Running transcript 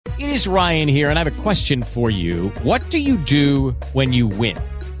It is Ryan here, and I have a question for you. What do you do when you win?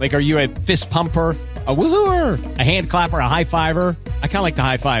 Like, are you a fist pumper, a woohooer, a hand clapper, a high fiver? I kind of like the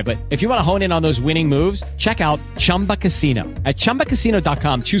high five, but if you want to hone in on those winning moves, check out Chumba Casino. At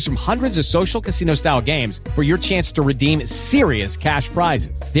ChumbaCasino.com, choose from hundreds of social casino-style games for your chance to redeem serious cash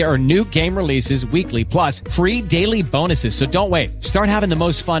prizes. There are new game releases weekly, plus free daily bonuses. So don't wait. Start having the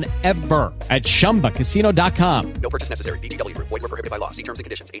most fun ever at ChumbaCasino.com. No purchase necessary. VGW. Void where prohibited by law. See terms and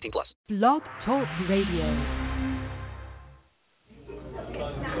conditions. 18+. Blog Talk Radio.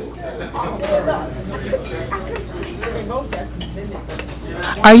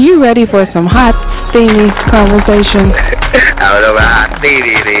 Are you ready for some hot, steamy conversation? I don't know how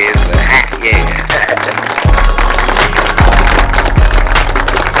steamy it is, but hot, yeah.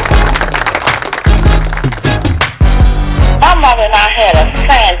 My mother and I had a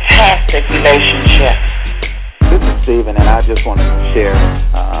fantastic relationship. This is Steven, and I just wanted to share.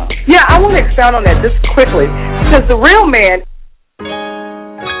 I want to expound on that just quickly, because the real man.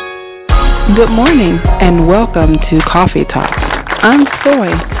 Good morning, and welcome to Coffee Talk. I'm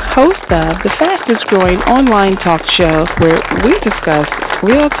Soy, host of the fastest-growing online talk show where we discuss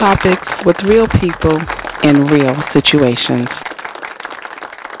real topics with real people in real situations.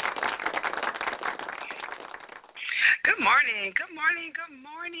 Good morning, good morning, good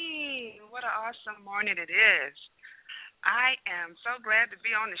morning. What an awesome morning it is. I am so glad to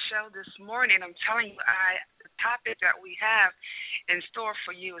be on the show this morning. I'm telling you, the topic that we have in store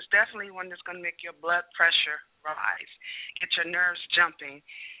for you is definitely one that's going to make your blood pressure rise, get your nerves jumping,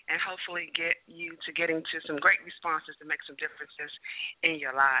 and hopefully get you to getting to some great responses to make some differences in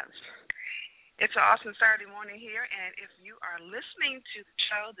your lives. It's an awesome Saturday morning here, and if you are listening to the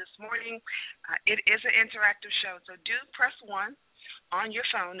show this morning, it is an interactive show, so do press 1 on your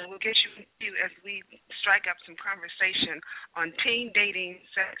phone, and we'll get you as we strike up some conversation on teen dating,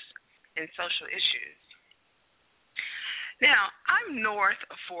 sex, and social issues. Now, I'm north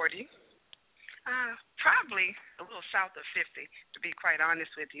of 40, probably a little south of 50, to be quite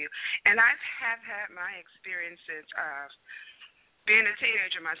honest with you, and I have had my experiences of being a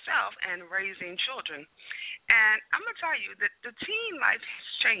teenager myself and raising children. And I'm going to tell you that the teen life has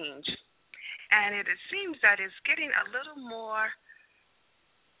changed, and it seems that it's getting a little more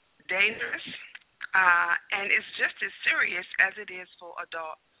dangerous, and it's just as serious as it is for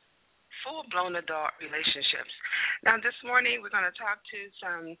full-blown adult relationships. Now, this morning we're going to talk to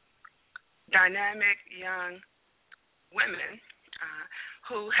some dynamic young women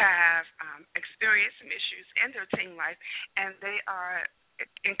who have experienced some issues in their teen life, and they are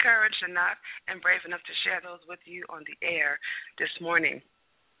encouraged enough and brave enough to share those with you on the air this morning.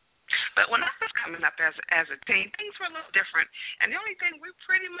 But when I was coming up as a teen, things were a little different, and the only thing we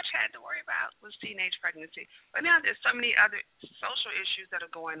pretty much had to worry about was teenage pregnancy. But now there's so many other social issues that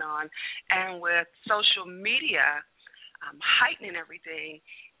are going on, and with social media heightening everything,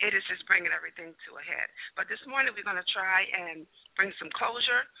 it is just bringing everything to a head. But this morning we're going to try and bring some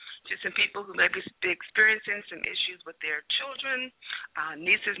closure to some people who may be experiencing some issues with their children,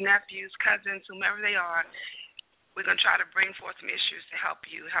 nieces, nephews, cousins, whomever they are. We're going to try to bring forth some issues to help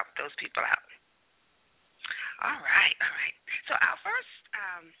those people out. All right. So our first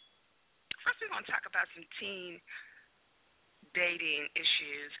we're going to talk about some teen dating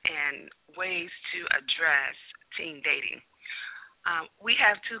issues and ways to address teen dating. We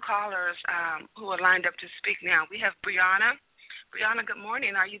have two callers who are lined up to speak now. We have Brianna. Brianna, good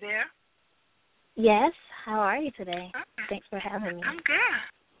morning. Are you there? Yes. How are you today? Thanks for having me. I'm good.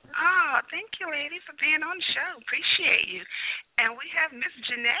 Oh, thank you, lady, for being on the show. Appreciate you. And we have Miss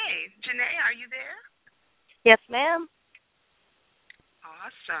Janae. Janae, are you there? Yes, ma'am.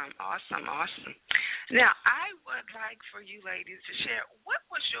 Awesome. Now, I would like for you ladies to share, what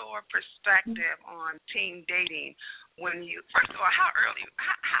was your perspective on teen dating when you, first of all,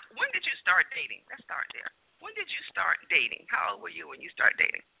 when did you start dating? Let's start there. When did you start dating? How old were you when you started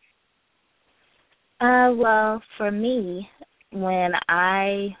dating? Well, for me, when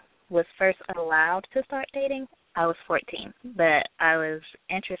I was first allowed to start dating, I was 14, but I was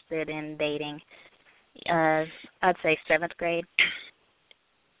interested in dating, I'd say 7th grade.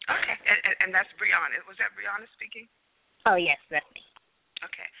 Okay, and that's Brianna. Was that Brianna speaking? Oh, yes, that's me.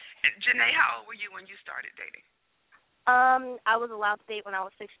 Okay. And Janae, how old were you when you started dating? I was allowed to date when I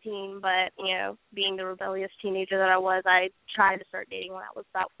was 16, but, being the rebellious teenager that I was, I tried to start dating when I was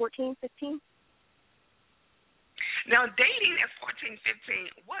about 14, 15. Now, dating at 14,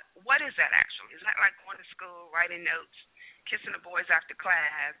 15, what is that actually? Is that like going to school, writing notes, kissing the boys after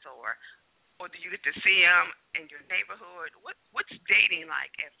class, or do you get to see them in your neighborhood? What's dating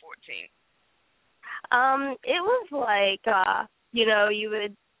like at 14? It was like, you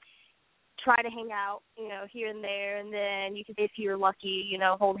would try to hang out, here and there, and then you could, if you're lucky,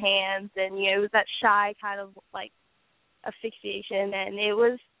 hold hands, and it was that shy kind of like asphyxiation, and it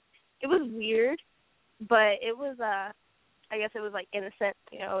was weird, but it was I guess it was like innocent,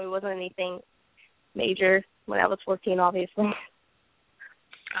 it wasn't anything major when I was 14, obviously.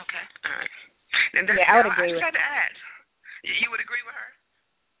 Okay, all right. And I would agree with her. I tried to add. You would agree with her?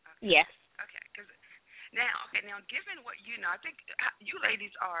 Okay. Yes. Okay, now, given what you know, I think you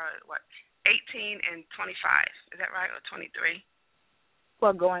ladies are, 18 and 25. Is that right, or 23?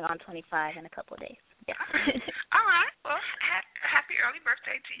 Well, going on 25 in a couple of days. Yeah. All right. Well, happy early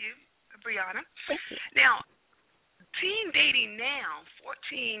birthday to you, Brianna. Thank you. Now, teen dating now,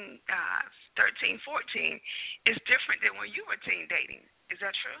 13, 14, is different than when you were teen dating. Is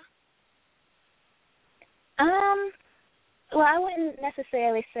that true? Well, I wouldn't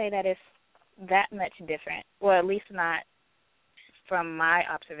necessarily say that it's that much different, or at least not from my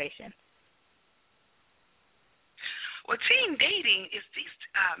observation. Well, teen dating is these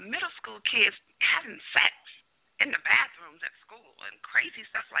middle school kids having sex in the bathrooms at school and crazy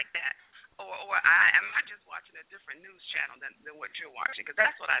stuff like that. Or am I just watching a different news channel than what you're watching? Because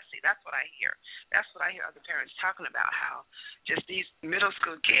that's what I see. That's what I hear. That's what I hear other parents talking about, how just these middle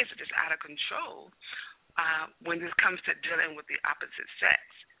school kids are just out of control when it comes to dealing with the opposite sex.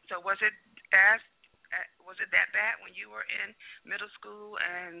 So was it that bad when you were in middle school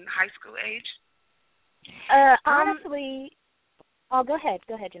and high school age? Honestly, go ahead,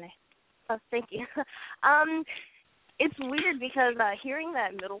 Janae. Oh, thank you. It's weird because hearing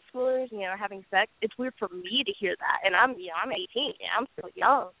that middle schoolers, having sex, it's weird for me to hear that. And I'm 18. I'm still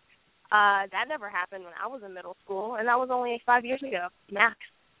young. That never happened when I was in middle school, and that was only 5 years ago, max.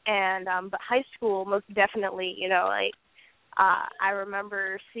 And but high school, most definitely, I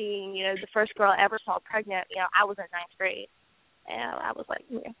remember seeing, the first girl I ever saw pregnant. I was in 9th grade, and I was like,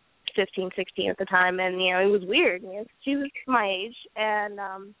 15, 16 at the time, and it was weird. She was my age, and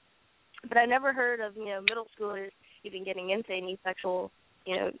but I never heard of middle schoolers even getting into any sexual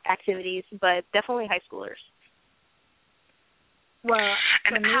activities, but definitely high schoolers. Well,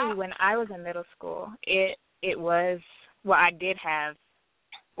 for me, when I was in middle school, it was, well, I did have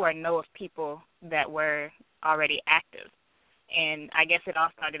or know of people that were already active. And I guess it all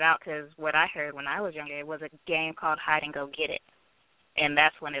started out because what I heard when I was younger, it was a game called Hide and Go Get It. And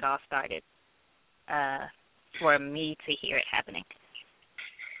that's when it all started for me to hear it happening.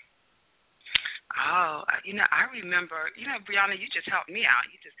 Oh, I remember, Brianna, you just helped me out.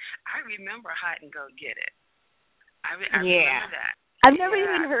 I remember Hide and Go Get It. I remember that. I've never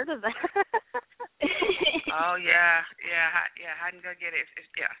even heard of that. Oh, yeah, Hide and Go Get It.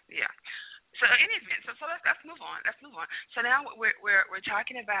 Yeah. So in any event, so let's move on. So now we're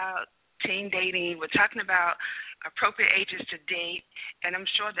talking about teen dating. We're talking about appropriate ages to date, and I'm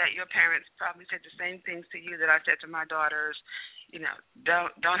sure that your parents probably said the same things to you that I said to my daughters.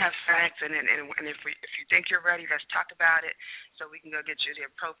 Don't have sex, and if you think you're ready, let's talk about it, so we can go get you the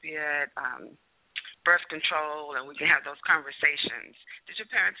appropriate birth control, and we can have those conversations. Did your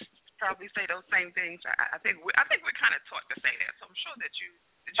parents probably say those same things? I think we're kind of taught to say that, so I'm sure that you.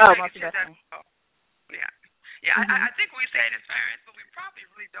 Did you most definitely. Oh, yeah. Yeah, I think we say it as parents, but we probably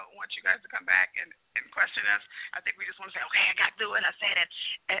really don't want you guys to come back and question us. I think we just want to say, okay, I got through it, I said it,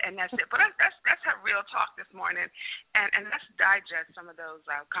 and that's it. But that's our real talk this morning, and let's digest some of those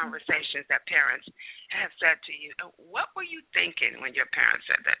conversations that parents have said to you. What were you thinking when your parents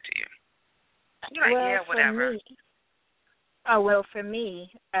said that to you? You're like, yeah, whatever. For me,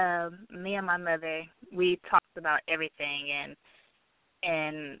 me and my mother, we talked about everything,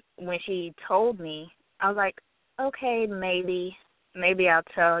 and when she told me, I was like, okay, maybe I'll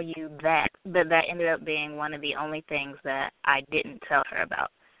tell you that. But that ended up being one of the only things that I didn't tell her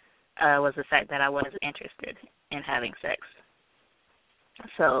about, was the fact that I was interested in having sex.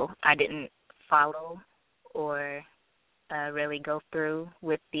 So I didn't follow or really go through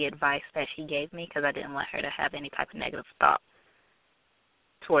with the advice that she gave me because I didn't want her to have any type of negative thought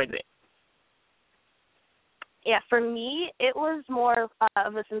towards it. Yeah, for me, it was more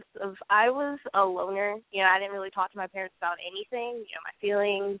of a sense of I was a loner. I didn't really talk to my parents about anything, my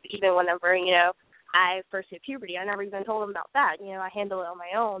feelings, even whenever, I first hit puberty. I never even told them about that. I handled it on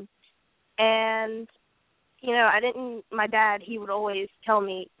my own. And, my dad, he would always tell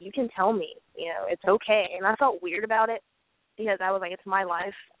me, you can tell me, it's okay. And I felt weird about it because I was like, it's my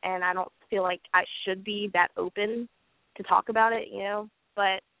life, and I don't feel like I should be that open to talk about it,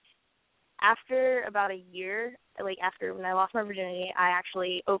 But after about a year, after when I lost my virginity, I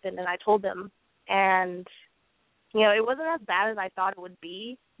actually opened and I told them. And, it wasn't as bad as I thought it would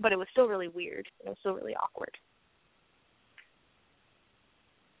be, but it was still really weird. It was still really awkward.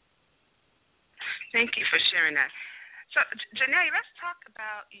 Thank you for sharing that. So, Janae, let's talk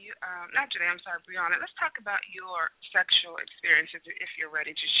about you. Not Janae, I'm sorry, Brianna. Let's talk about your sexual experiences, if you're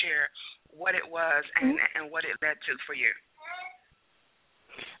ready to share what it was and what it led to for you.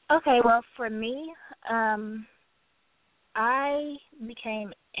 Okay, well, for me, I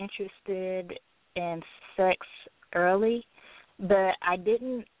became interested in sex early, but I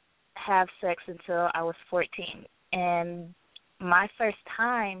didn't have sex until I was 14. And my first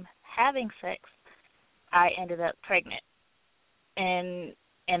time having sex, I ended up pregnant. And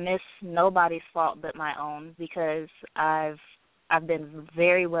it's nobody's fault but my own, because I've been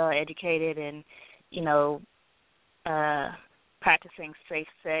very well educated and, practicing safe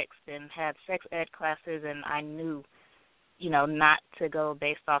sex and had sex ed classes, and I knew, not to go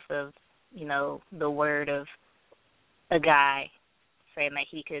based off of, the word of a guy saying that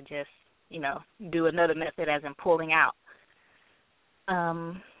he could just, do another method as in pulling out.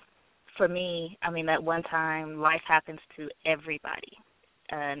 For me, at one time, life happens to everybody.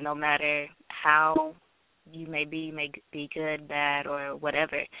 No matter how you may be good, bad, or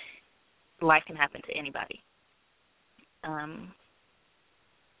whatever, life can happen to anybody.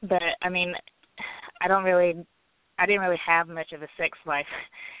 But I didn't really have much of a sex life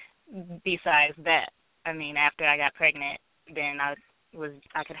besides that. After I got pregnant, then I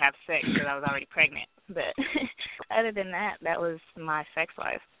could have sex because I was already pregnant. But other than that, that was my sex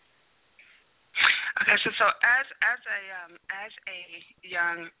life. Okay, so as a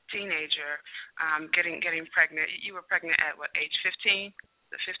young teenager, getting pregnant, you were pregnant at what age? 15?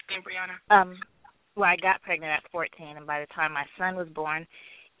 The 15, Brianna? Well, I got pregnant at 14, and by the time my son was born,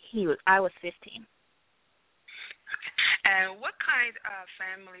 I was 15. And what kind of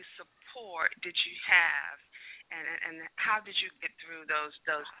family support did you have, and how did you get through those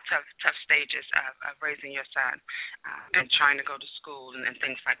tough stages of raising your son and trying to go to school and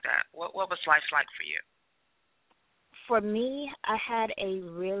things like that? What was life like for you? For me, I had a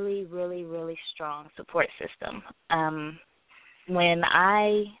really, really, really strong support system. When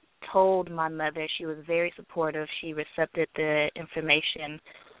I told my mother, she was very supportive. She accepted the information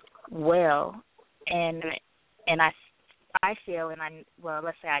well, and I feel,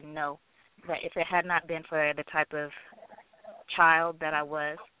 let's say I know, that if it had not been for the type of child that I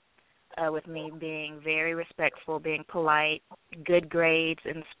was, with me being very respectful, being polite, good grades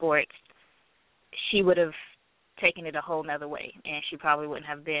in sports, she would have taken it a whole nother way, and she probably wouldn't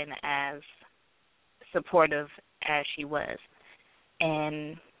have been as supportive as she was.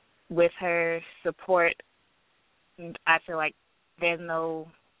 And with her support, I feel like there's no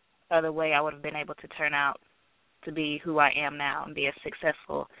other way I would have been able to turn out to be who I am now and be as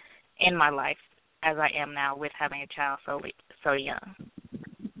successful in my life as I am now with having a child so young.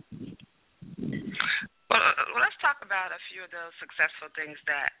 Well, let's talk about a few of those successful things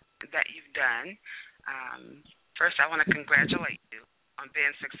that you've done. First, I want to congratulate you on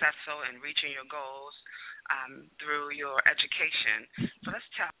being successful and reaching your goals through your education. So let's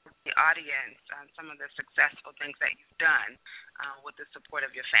tell the audience some of the successful things that you've done with the support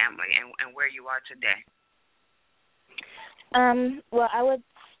of your family and where you are today. Well, I would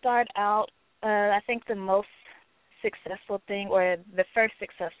start out, I think the most successful thing, or the first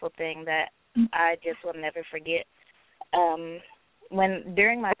successful thing that I just will never forget,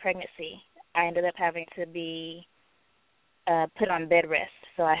 during my pregnancy, I ended up having to be put on bed rest.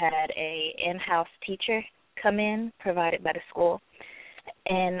 So I had a in-house teacher come in, provided by the school.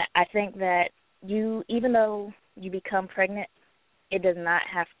 And I think that even though you become pregnant, it does not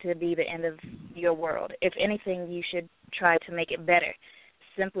have to be the end of your world. If anything, you should try to make it better,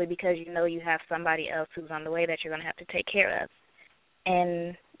 simply because you know you have somebody else who's on the way that you're going to have to take care of.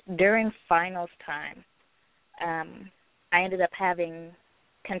 And during finals time, I ended up having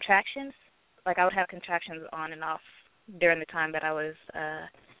contractions. Like, I would have contractions on and off during the time that I was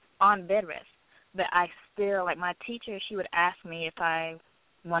on bed rest. But I still, like, my teacher, she would ask me if I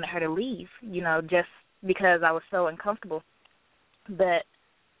wanted her to leave, just because I was so uncomfortable. But,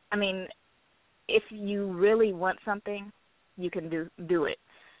 if you really want something, you can do it.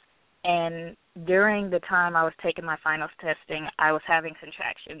 And during the time I was taking my finals testing, I was having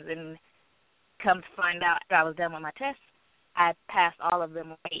contractions. And come to find out, after I was done with my tests, I passed all of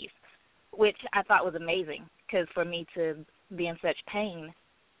them with ease, which I thought was amazing, because for me to be in such pain,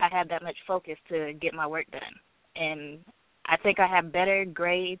 I had that much focus to get my work done. And I think I had better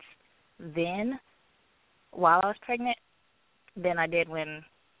grades then, while I was pregnant, than I did when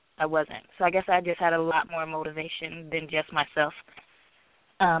I wasn't. So I guess I just had a lot more motivation than just myself.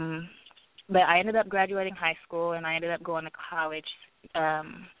 But I ended up graduating high school, and I ended up going to college,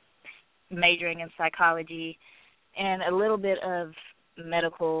 majoring in psychology and a little bit of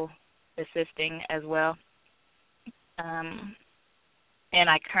medical assisting as well. And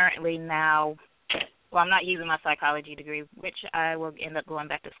I currently now, well, I'm not using my psychology degree, which I will end up going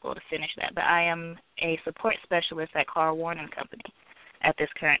back to school to finish that, but I am a support specialist at Carl Warren Company at this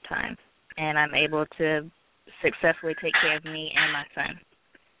current time, and I'm able to successfully take care of me and my son.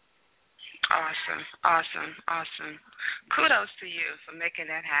 Awesome. Kudos to you for making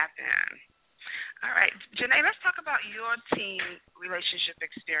that happen. All right, Janae, let's talk about your teen relationship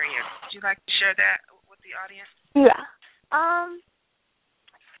experience. Would you like to share that with the audience? Yeah.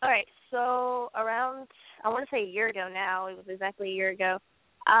 All right, so around, I want to say a year ago now, it was exactly a year ago,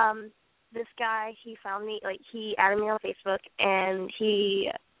 this guy, he found me, like, he added me on Facebook, and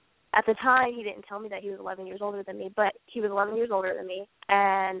at the time, he didn't tell me that he was 11 years older than me, but he was 11 years older than me,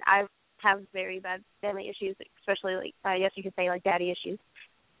 and I have very bad family issues, especially, like, I guess you could say, like, daddy issues.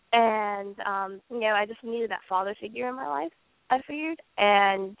 And, I just needed that father figure in my life, I figured,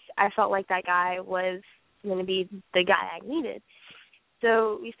 and I felt like that guy was going to be the guy I needed.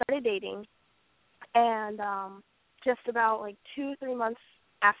 So we started dating, and just about, like, 2-3 months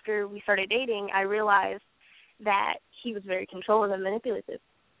after we started dating, I realized that he was very controlling and manipulative.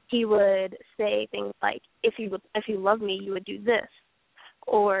 He would say things like, if you love me, you would do this,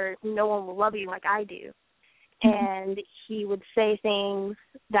 or no one will love you like I do. And he would say things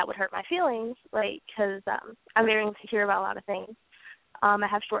that would hurt my feelings, like, because I'm very insecure about a lot of things. I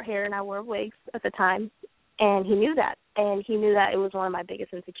have short hair and I wore wigs at the time, and he knew that. And he knew that it was one of my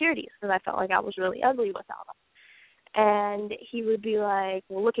biggest insecurities because I felt like I was really ugly without him. And he would be like,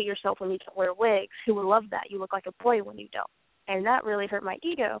 well, look at yourself when you don't wear wigs. Who would love that? You look like a boy when you don't. And that really hurt my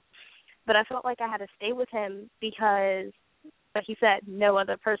ego. But I felt like I had to stay with him because, like he said, no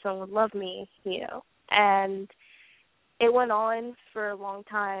other person would love me, And it went on for a long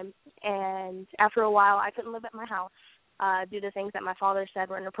time. And after a while, I couldn't live at my house due to things that my father said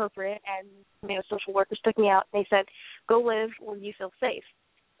were inappropriate. And, social workers took me out. And they said, go live where you feel safe.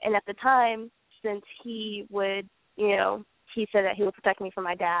 And at the time, since he would, he said that he would protect me from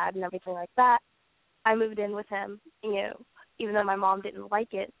my dad and everything like that, I moved in with him, even though my mom didn't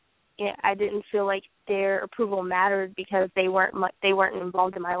like it. I didn't feel like their approval mattered because they weren't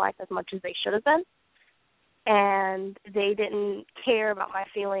involved in my life as much as they should have been. And they didn't care about my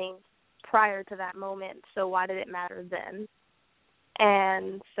feelings prior to that moment, so why did it matter then?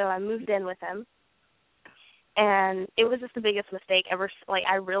 And so I moved in with him, and it was just the biggest mistake ever. Like,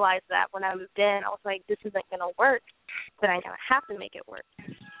 I realized that when I moved in, I was like, this isn't going to work, but I now have to make it work.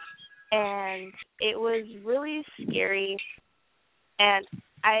 And it was really scary, and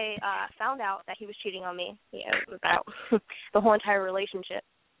I found out that he was cheating on me, about the whole entire relationship,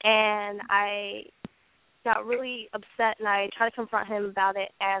 and I got really upset, and I tried to confront him about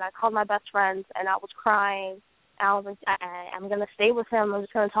it, and I called my best friends, and I was crying. I was like, I'm going to stay with him. I'm just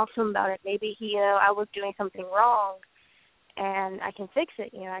going to talk to him about it. Maybe I was doing something wrong, and I can fix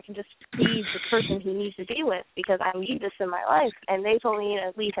it. I can just be the person he needs to be with because I need this in my life. And they told me,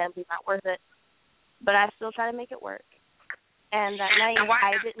 leave him. He's not worth it. But I still try to make it work. And that night,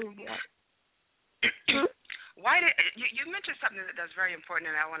 I didn't. Why did you mentioned something that's very important,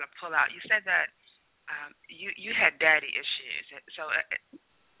 and I want to pull out. You said that you had daddy issues. So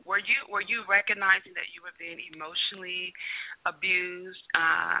were you recognizing that you were being emotionally abused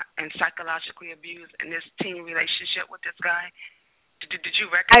and psychologically abused in this teen relationship with this guy? Did you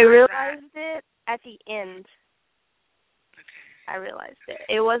recognize that? I realized it at the end. Okay. I realized it.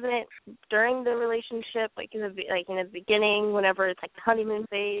 It wasn't during the relationship, like in the beginning, whenever it's like the honeymoon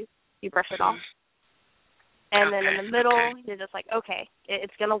phase, you brush it off. And then in the middle, you're just like, okay,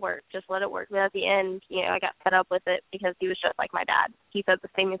 it's going to work. Just let it work. But at the end, I got fed up with it because he was just like my dad. He said the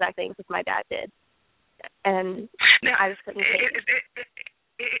same exact things as my dad did. And now, I just couldn't take it.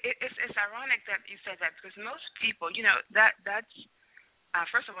 It's ironic that you said that because most people, that's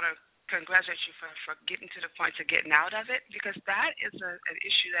first I want to congratulate you for getting to the point of getting out of it because that is an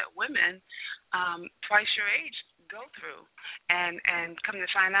issue that women twice your age go through, and come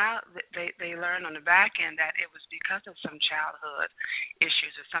to find out that they learn on the back end that it was because of some childhood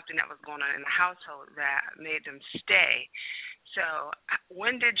issues or something that was going on in the household that made them stay. So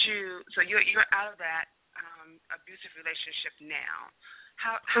when did you? So you're out of that abusive relationship now.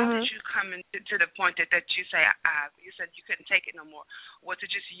 How did you come to the point that you say you said you couldn't take it no more? Was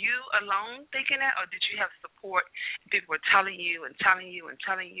it just you alone thinking that, or did you have support? People were telling you, or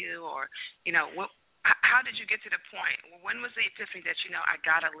how did you get to the point? When was the epiphany that I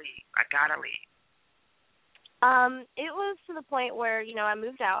gotta leave? It was to the point where I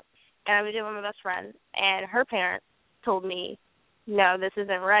moved out and I moved in with my best friend, and her parents told me, no, this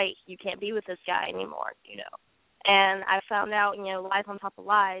isn't right. You can't be with this guy anymore. And I found out, lies on top of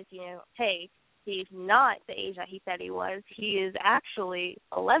lies, hey, he's not the age that he said he was. He is actually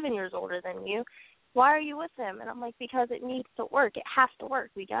 11 years older than you. Why are you with him? And I'm like, because it needs to work. It has to work.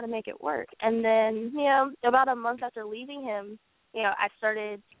 We got to make it work. And then, about a month after leaving him, I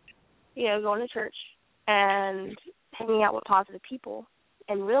started, going to church and hanging out with positive people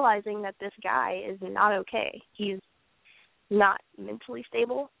and realizing that this guy is not okay. He's not mentally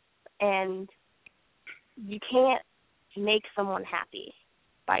stable, and you can't make someone happy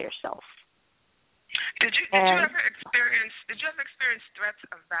by yourself. Did you ever experience threats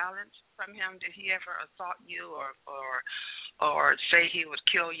of violence from him? Did he ever assault you or say he would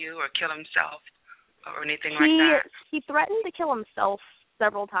kill you or kill himself or anything like that? He threatened to kill himself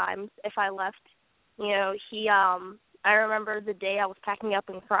several times if I left. I remember the day I was packing up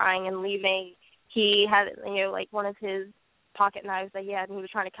and crying and leaving, he had, one of his pocket knives that he had, and he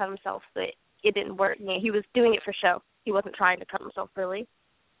was trying to cut himself, but it didn't work. He was doing it for show. He wasn't trying to cut himself really.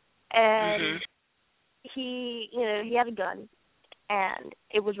 And he had a gun, and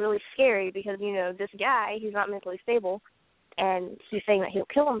it was really scary because, this guy, he's not mentally stable, and he's saying that he'll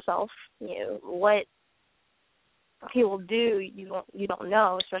kill himself. What he will do, you don't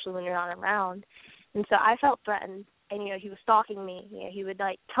know, especially when you're not around. And so I felt threatened, and, he was stalking me. He would,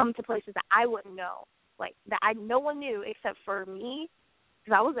 come to places that I wouldn't know, no one knew except for me,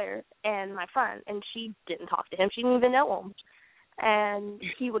 because I was there, and my friend, and she didn't talk to him. She didn't even know him. And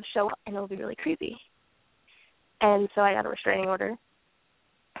he would show up, and it would be really creepy. And so I got a restraining order.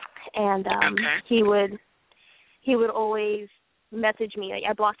 And he would always message me.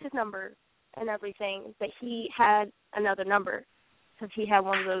 I blocked his number and everything, but he had another number because he had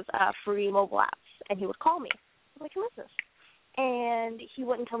one of those free mobile apps, and he would call me. I'm like, who is this? And he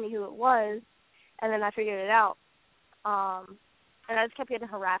wouldn't tell me who it was, and then I figured it out. And I just kept getting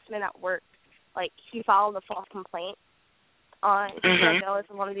harassment at work. He filed a false complaint on because I was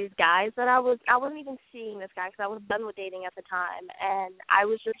one of these guys that I wasn't even seeing this guy because I was done with dating at the time, and I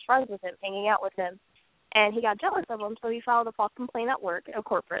was just friends with him, hanging out with him, and he got jealous of him, so he filed a false complaint at work, at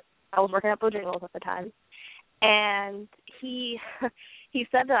corporate. I was working at Bojangles at the time, and he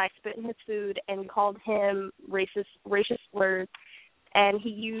said that I spit in his food and called him racist slurs, and he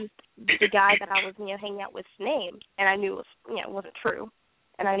used the guy that I was hanging out with's name, and I knew it was it wasn't true,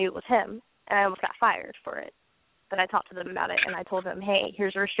 and I knew it was him, and I almost got fired for it. But I talked to them about it, and I told them, hey,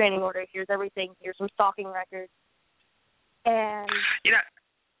 here's a restraining order, here's everything, here's some stalking records. And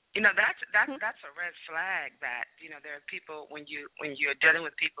that's a red flag that there are people when you're dealing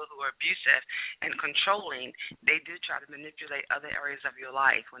with people who are abusive and controlling, they do try to manipulate other areas of your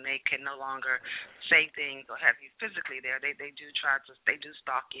life when they can no longer say things or have you physically there. They do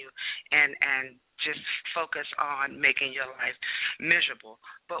stalk you and just focus on making your life miserable.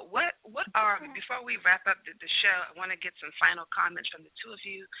 But what are, before we wrap up the show, I want to get some final comments from the two of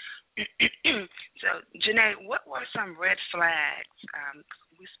you. So, Janae, what were some red flags?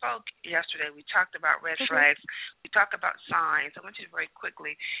 We spoke yesterday. We talked about red flags. We talked about signs. I want you to very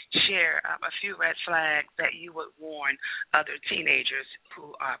quickly share a few red flags that you would warn other teenagers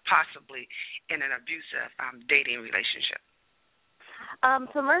who are possibly in an abusive dating relationship.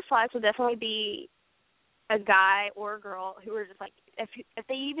 Some red flags would definitely be a guy or a girl who are just if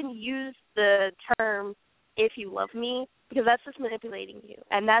they even use the term "if you love me," because that's just manipulating you,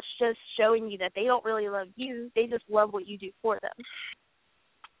 and that's just showing you that they don't really love you. They just love what you do for them.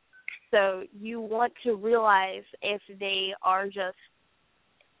 So you want to realize if they are just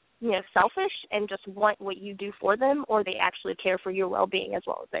selfish and just want what you do for them, or they actually care for your well-being as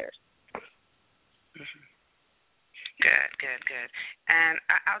well as theirs. Mm-hmm. Good. And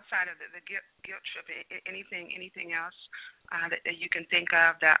outside of the guilt trip, anything else that you can think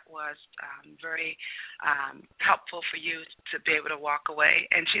of that was very helpful for you to be able to walk away?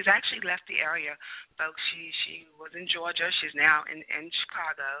 And she's actually left the area, folks. She was in Georgia. She's now in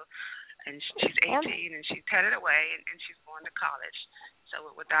Chicago, and she's 18, and she's headed away, and she's going to college. So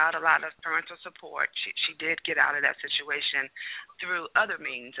without a lot of parental support, she did get out of that situation through other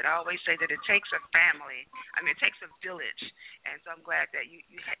means. And I always say that it takes a family. It takes a village. And so I'm glad that you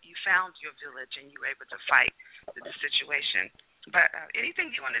found your village and you were able to fight the situation. But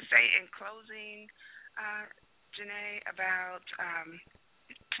anything you want to say in closing, Janae, about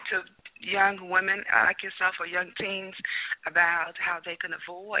to young women like yourself or young teens about how they can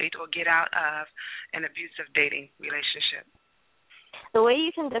avoid or get out of an abusive dating relationship? The way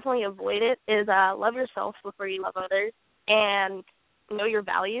you can definitely avoid it is love yourself before you love others and know your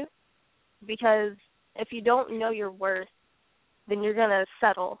value, because if you don't know your worth, then you're going to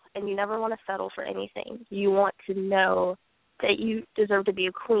settle, and you never want to settle for anything. You want to know that you deserve to be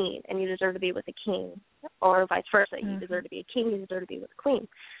a queen and you deserve to be with a king, or vice versa. You deserve to be a king, you deserve to be with a queen.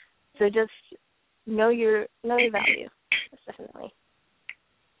 So just know your value, definitely.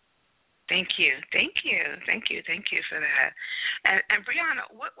 Thank you for that. And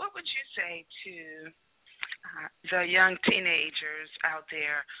Brianna, what would you say to the young teenagers out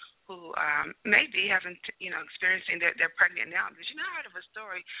there who may be having, experiencing they're pregnant now? Because I heard of a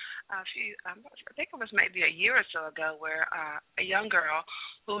story I think it was maybe a year or so ago, where a young girl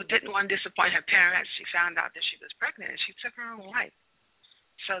who didn't want to disappoint her parents, she found out that she was pregnant and she took her own life.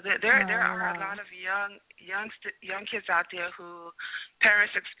 So there are a lot of young kids out there who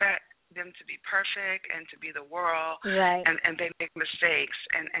parents expect them to be perfect and to be the world, right? And they make mistakes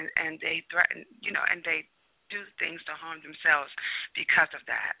and they threaten, and they do things to harm themselves because of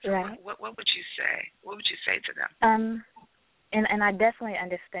that. So right. What would you say? What would you say to them? And I definitely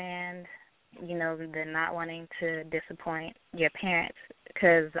understand, the not wanting to disappoint your parents,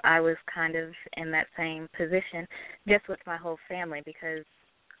 because I was kind of in that same position just with my whole family, because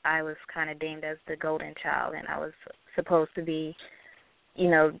I was kind of deemed as the golden child, and I was supposed to be,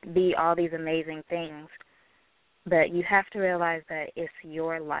 be all these amazing things. But you have to realize that it's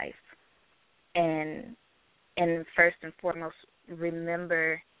your life. And first and foremost,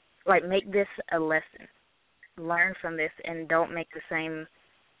 remember, make this a lesson. Learn from this and don't make the same,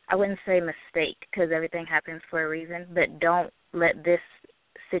 I wouldn't say mistake, because everything happens for a reason, but don't let this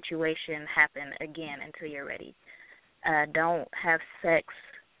situation happen again until you're ready. Don't have sex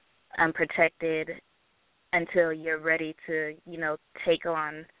unprotected until you're ready to, take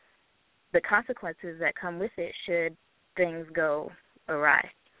on the consequences that come with it should things go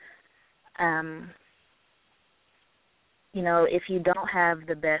awry. If you don't have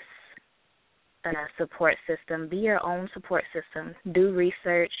the best support system, be your own support system. Do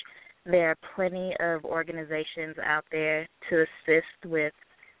research. There are plenty of organizations out there to assist with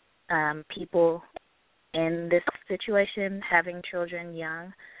people in this situation, having children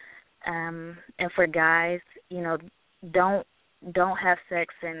young. And for guys, don't have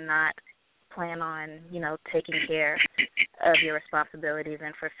sex and not plan on, taking care of your responsibilities.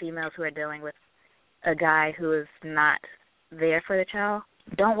 And for females who are dealing with a guy who is not there for the child,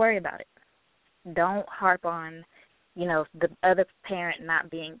 don't worry about it. Don't harp on, the other parent not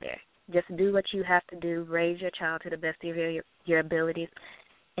being there. Just do what you have to do. Raise your child to the best of your abilities,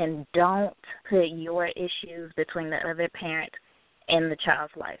 and don't put your issues between the other parent and the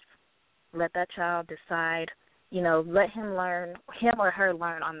child's life. Let that child decide. Let him or her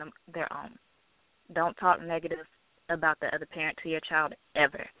learn on their own. Don't talk negative about the other parent to your child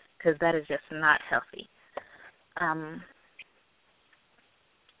ever, because that is just not healthy.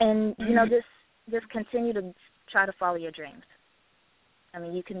 And just continue to try to follow your dreams. I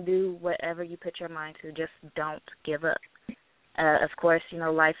mean, you can do whatever you put your mind to. Just don't give up. Of course,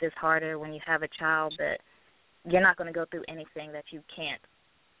 life is harder when you have a child, but you're not going to go through anything that you can't,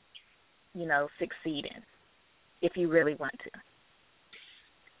 succeed in if you really want to.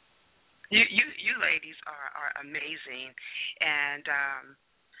 You ladies are amazing, and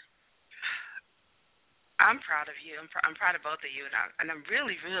I'm proud of you. I'm proud of both of you, and I'm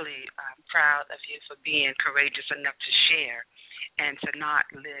really, really proud of you for being courageous enough to share and to not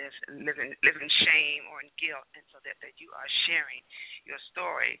live in shame or in guilt, and so that you are sharing your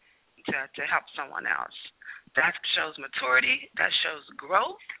story to help someone else. That shows maturity, that shows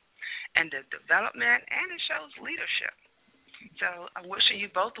growth, and the development, and it shows leadership. So I'm wishing you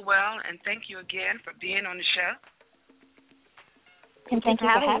both well, and thank you again for being on the show. And thank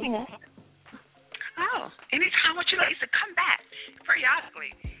you for having us. Oh, anytime. I want you ladies to come back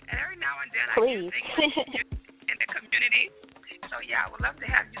periodically, and every now and then Please. I do things in the community. So, I would love to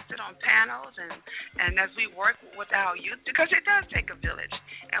have you sit on panels and as we work with our youth, because it does take a village,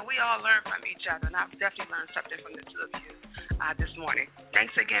 and we all learn from each other, and I've definitely learned something from the two of you this morning.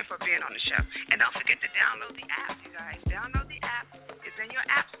 Thanks again for being on the show. And don't forget to download the app, you guys. Download the app. It's in your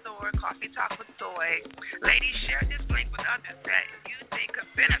app store, Coffee Talk with Soy. Ladies, share this link with others that you think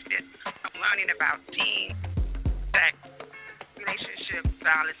could benefit from learning about teen sex, relationships,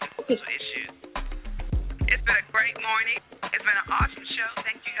 violence, and social issues. It's been a great morning. It's been an awesome show.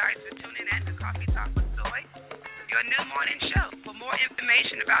 Thank you guys for tuning in to Coffee Talk with Soy, your new morning show. For more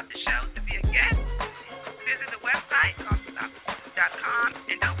information about the show, to be a guest, visit the website, coffeetalk.com.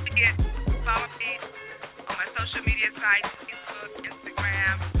 And don't forget, follow me on my social media sites, Facebook,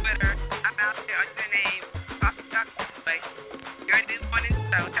 Instagram, Twitter. I'm out there under the name Coffee Talk with Soy, your new morning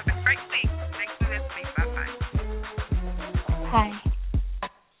show. Have a great week. Thanks for listening. Bye-bye. Bye.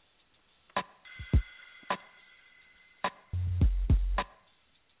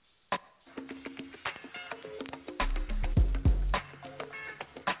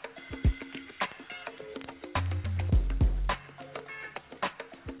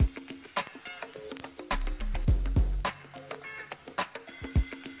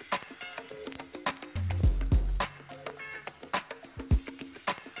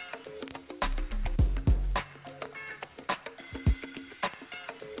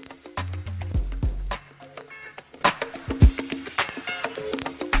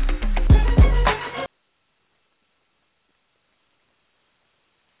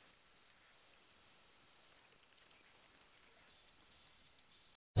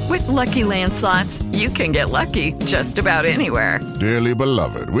 Lucky Land Slots, you can get lucky just about anywhere. Dearly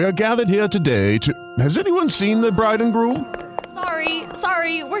beloved, we are gathered here today to... Has anyone seen the bride and groom?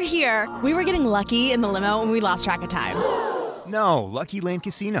 Sorry, we're here. We were getting lucky in the limo and we lost track of time. No, Lucky Land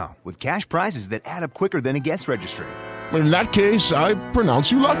Casino, with cash prizes that add up quicker than a guest registry. In that case, I pronounce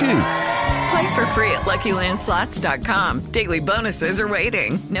you lucky. Play for free at LuckyLandSlots.com. Daily bonuses are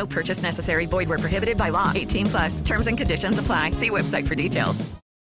waiting. No purchase necessary. Void where prohibited by law. 18+. Terms and conditions apply. See website for details.